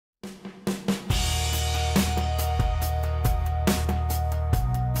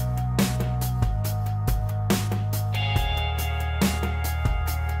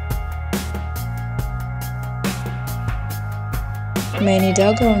Many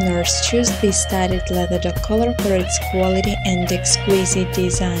dog owners choose this studded leather dog collar for its quality and exquisite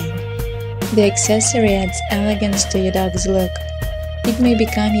design. The accessory adds elegance to your dog's look. It may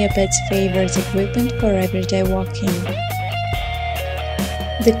become your pet's favorite equipment for everyday walking.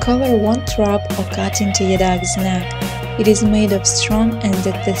 The collar won't rub or cut into your dog's neck. It is made of strong and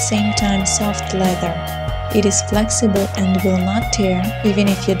at the same time soft leather. It is flexible and will not tear even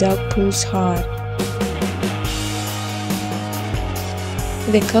if your dog pulls hard.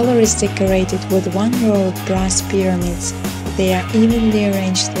 The collar is decorated with one row of brass pyramids. They are evenly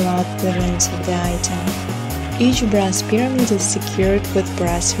arranged throughout the length of the item. Each brass pyramid is secured with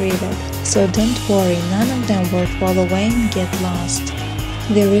brass rivet, so don't worry, none of them will fall away and get lost.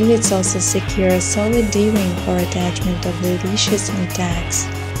 The rivets also secure a solid D-ring for attachment of the leashes and tags.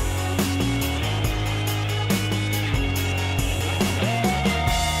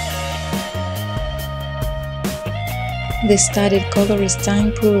 The studded collar is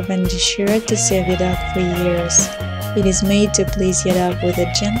time-proof and is sure to serve your dog for years. It is made to please your dog with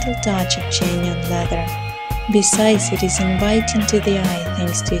a gentle touch of genuine leather. Besides, it is inviting to the eye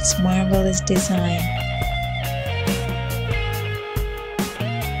thanks to its marvelous design.